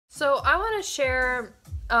So I want to share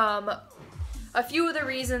a few of the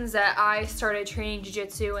reasons that I started training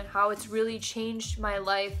jiu-jitsu and how it's really changed my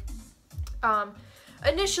life.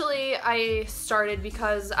 Initially, I started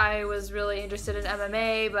because I was really interested in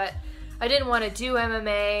MMA, but I didn't want to do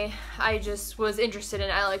MMA. I just was interested in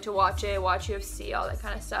it. I like to watch it, watch UFC, all that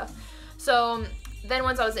kind of stuff. So then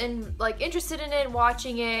once I was interested in it,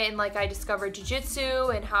 watching it, and I discovered jiu-jitsu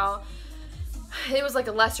and how it was like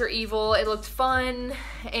a lesser evil. It looked fun,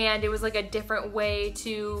 and it was like a different way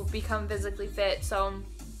to become physically fit. So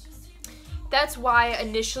that's why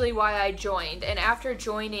I joined. And after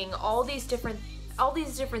joining, all these different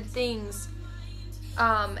things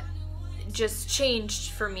just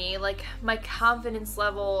changed for me. Like my confidence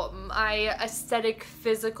level, my aesthetic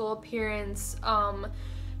physical appearance,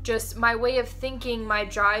 just my way of thinking, my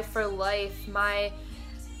drive for life, my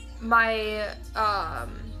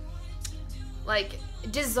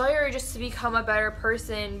desire just to become a better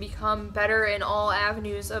person, become better in all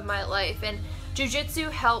avenues of my life. And jiu-jitsu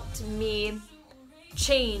helped me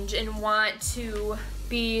change and want to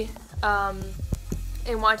be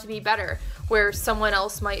better, where someone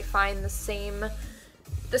else might find the same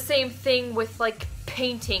thing with like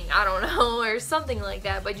painting, I don't know, or something like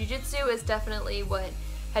that. But jiu-jitsu is definitely what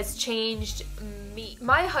has changed me.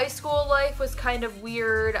 My high school life was kind of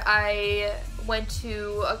weird. I went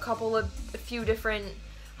to a few different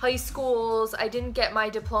high schools. I didn't get my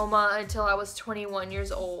diploma until I was 21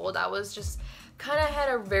 years old. I was just kind of had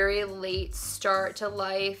a very late start to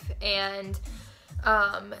life, and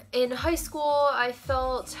in high school I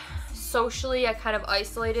felt socially I kind of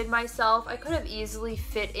isolated myself. I could have easily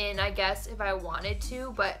fit in, I guess, if I wanted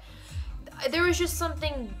to, but there was just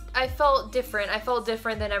something, I felt different. I felt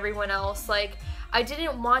different than everyone else. Like, I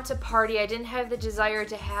didn't want to party. I didn't have the desire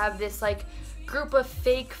to have this like group of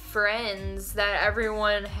fake friends that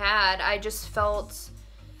everyone had. I just felt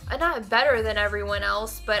not better than everyone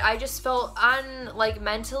else, but I just felt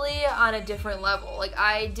mentally on a different level. Like,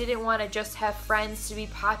 I didn't want to just have friends to be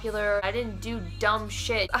popular. I didn't do dumb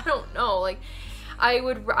shit. I don't know. Like, I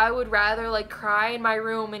would rather like cry in my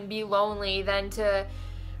room and be lonely than to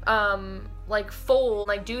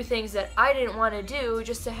do things that I didn't want to do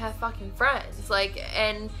just to have fucking friends.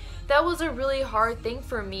 And that was a really hard thing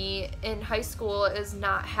for me in high school, is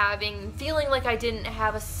feeling like I didn't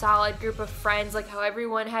have a solid group of friends, like how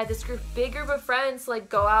everyone had this big group of friends to like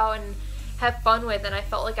go out and have fun with, and I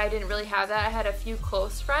felt like I didn't really have that. I had a few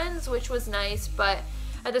close friends, which was nice, but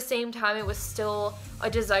at the same time it was still a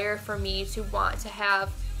desire for me to want to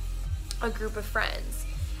have a group of friends.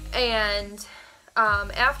 And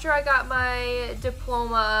after I got my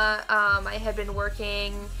diploma, I had been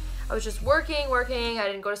working. I was just working. I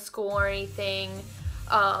didn't go to school or anything.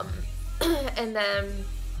 And then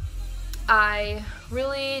I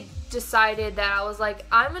really decided that I was like,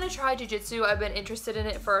 I'm gonna try jiu-jitsu. I've been interested in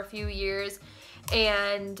it for a few years,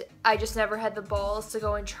 and I just never had the balls to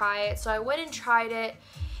go and try it. So I went and tried it,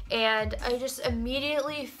 and I just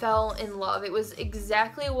immediately fell in love. It was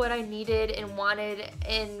exactly what I needed and wanted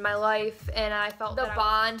in my life, and I felt the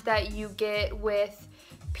bond that you get with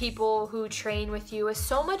people who train with you is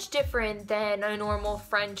so much different than a normal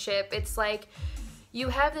friendship. It's like you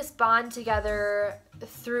have this bond together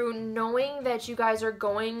through knowing that you guys are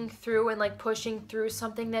going through and like pushing through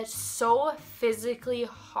something that's so physically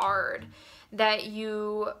hard that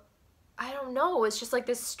I don't know, it's just like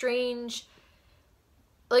this strange,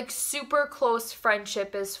 like super close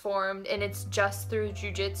friendship is formed, and it's just through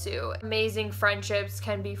jiu-jitsu. Amazing friendships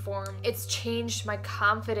can be formed. It's changed my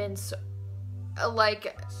confidence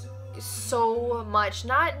like so much.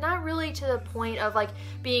 Not really to the point of like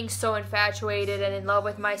being so infatuated and in love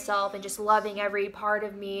with myself and just loving every part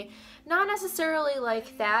of me. Not necessarily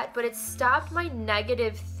like that, but it stopped my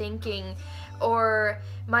negative thinking or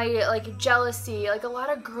my like jealousy. Like, a lot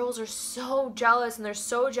of girls are so jealous, and they're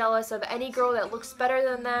so jealous of any girl that looks better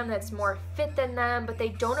than them, that's more fit than them, but they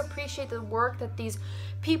don't appreciate the work that these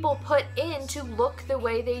people put in to look the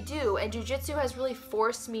way they do. And jiu-jitsu has really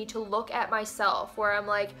forced me to look at myself, where I'm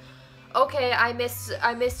like, okay, I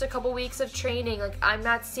missed a couple weeks of training, like I'm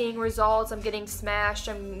not seeing results, I'm getting smashed,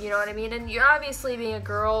 you know what I mean? And you're obviously, being a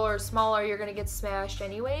girl or smaller, you're gonna get smashed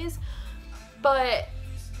anyways, but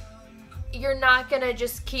you're not gonna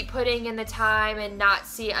just keep putting in the time and not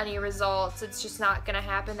see any results. It's just not gonna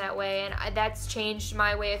happen that way. And that's changed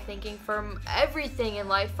my way of thinking for everything in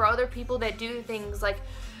life. For other people that do things like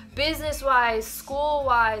business-wise,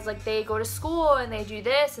 school-wise, like they go to school and they do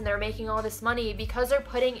this and they're making all this money because they're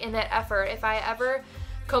putting in that effort. If I ever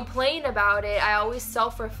complain about it, I always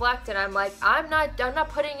self-reflect, and I'm like, I'm not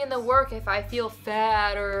putting in the work if I feel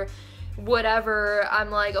fat or whatever,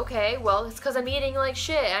 I'm like, okay, well, it's because I'm eating like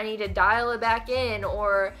shit. I need to dial it back in,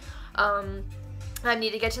 or I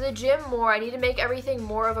need to get to the gym more. I need to make everything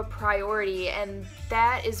more of a priority, and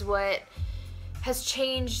that is what has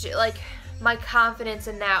changed, like, my confidence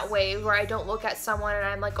in that way, where I don't look at someone and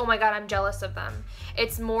I'm like, oh my god, I'm jealous of them.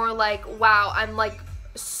 It's more like, wow, I'm like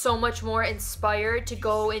so much more inspired to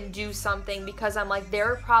go and do something, because I'm like,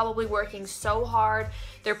 they're probably working so hard,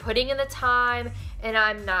 they're putting in the time, and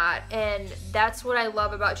I'm not. And that's what I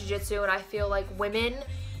love about jiu-jitsu, and I feel like women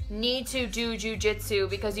need to do jiu-jitsu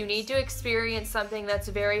because you need to experience something that's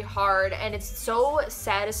very hard, and it's so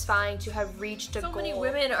satisfying to have reached a goal. So many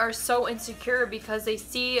women are so insecure because they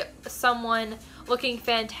see someone looking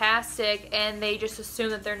fantastic and they just assume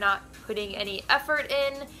that they're not putting any effort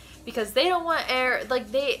in because they don't want air, like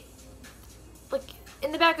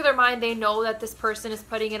in the back of their mind they know that this person is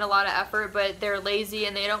putting in a lot of effort, but they're lazy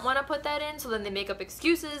and they don't want to put that in, so then they make up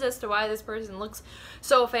excuses as to why this person looks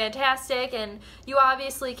so fantastic. And you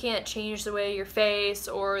obviously can't change the way your face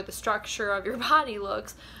or the structure of your body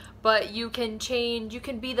looks, but you can change, you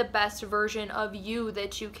can be the best version of you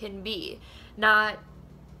that you can be. Not,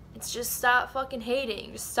 it's just stop fucking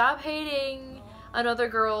hating, just stop hating on other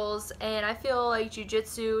girls. And I feel like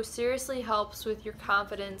jiu-jitsu seriously helps with your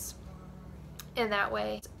confidence in that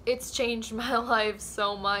way. It's changed my life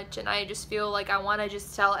so much, and I just feel like I want to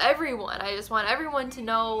just tell everyone, I just want everyone to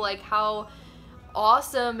know like how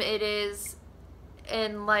awesome it is,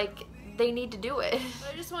 and like they need to do it.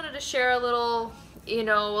 I just wanted to share a little, you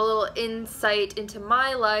know, a little insight into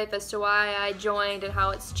my life as to why I joined and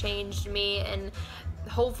how it's changed me, and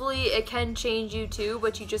hopefully it can change you too,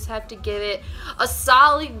 but you just have to give it a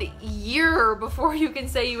solid year before you can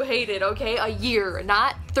say you hate it, okay? A year,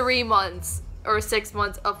 not 3 months or 6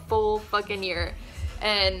 months, a full fucking year.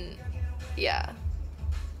 And yeah,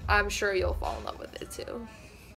 I'm sure you'll fall in love with it too.